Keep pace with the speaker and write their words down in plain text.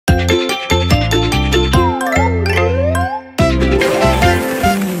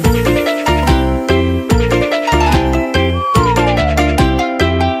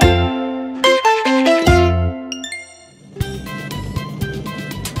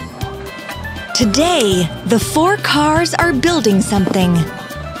Today, the 4 cars are building something.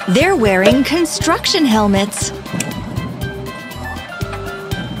 They're wearing construction helmets.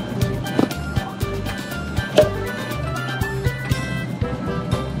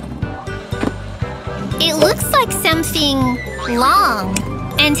 It looks like something long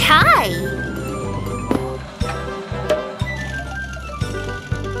and high.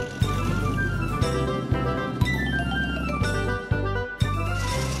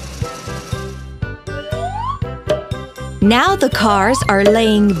 Now the cars are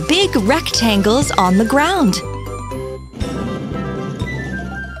laying big rectangles on the ground.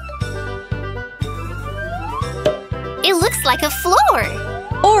 It looks like a floor.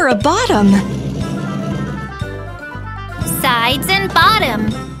 Or a bottom. Sides and bottom.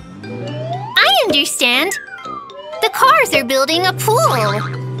 I understand. The cars are building a pool.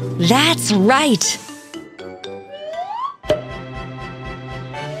 That's right.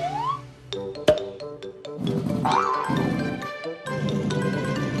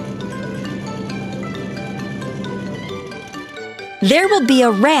 There will be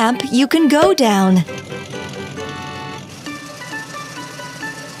a ramp you can go down.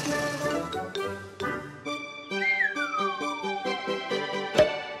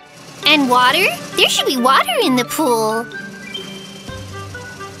 And water? There should be water in the pool.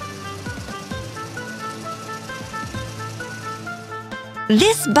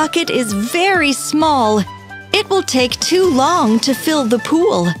 This bucket is very small. It will take too long to fill the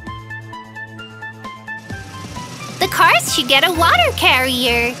pool. The cars should get a water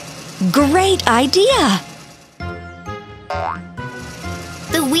carrier. Great idea!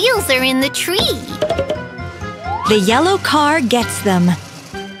 The wheels are in the tree. The yellow car gets them.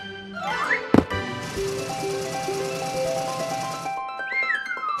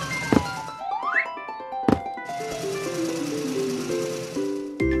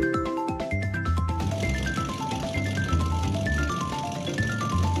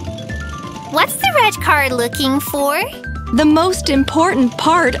 What's the red car looking for? The most important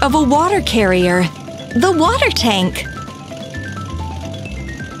part of a water carrier, the water tank.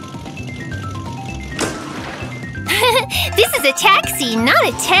 This is a taxi, not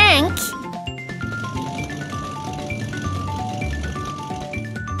a tank.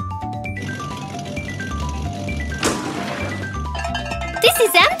 This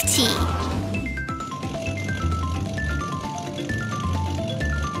is empty.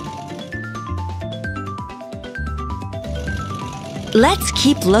 Let's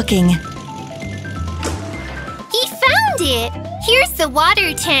keep looking. He found it! Here's the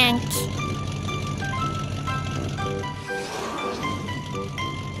water tank.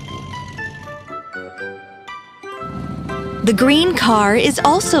 The green car is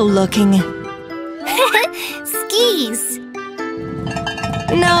also looking. Skis.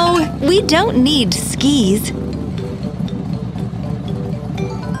 No, we don't need skis.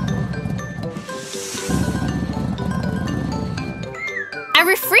 A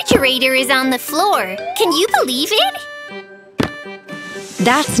refrigerator is on the floor. Can you believe it?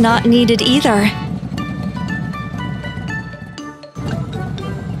 That's not needed either.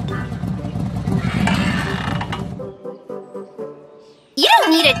 You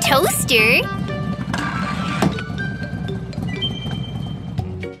don't need a toaster.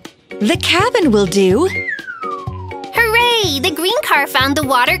 The cabin will do. Hooray! The green car found the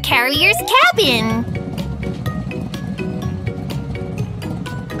water carrier's cabin.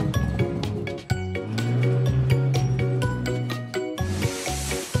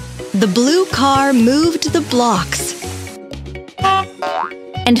 The blue car moved the blocks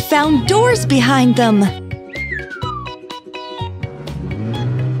and found doors behind them.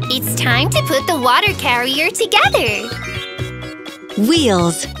 It's time to put the water carrier together.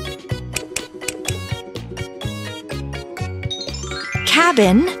 Wheels.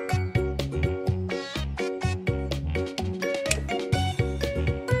 Cabin.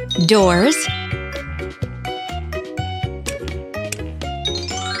 Doors.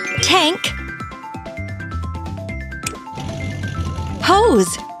 Tank.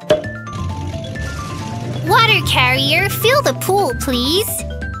 Hose. Water carrier, fill the pool, please.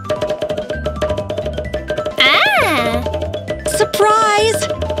 Ah! Surprise!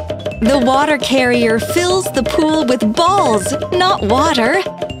 The water carrier fills the pool with balls, not water.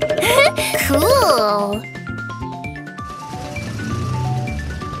 Cool!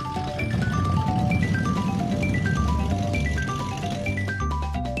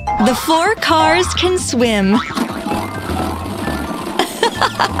 The 4 cars can swim.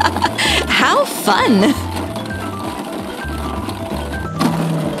 How fun!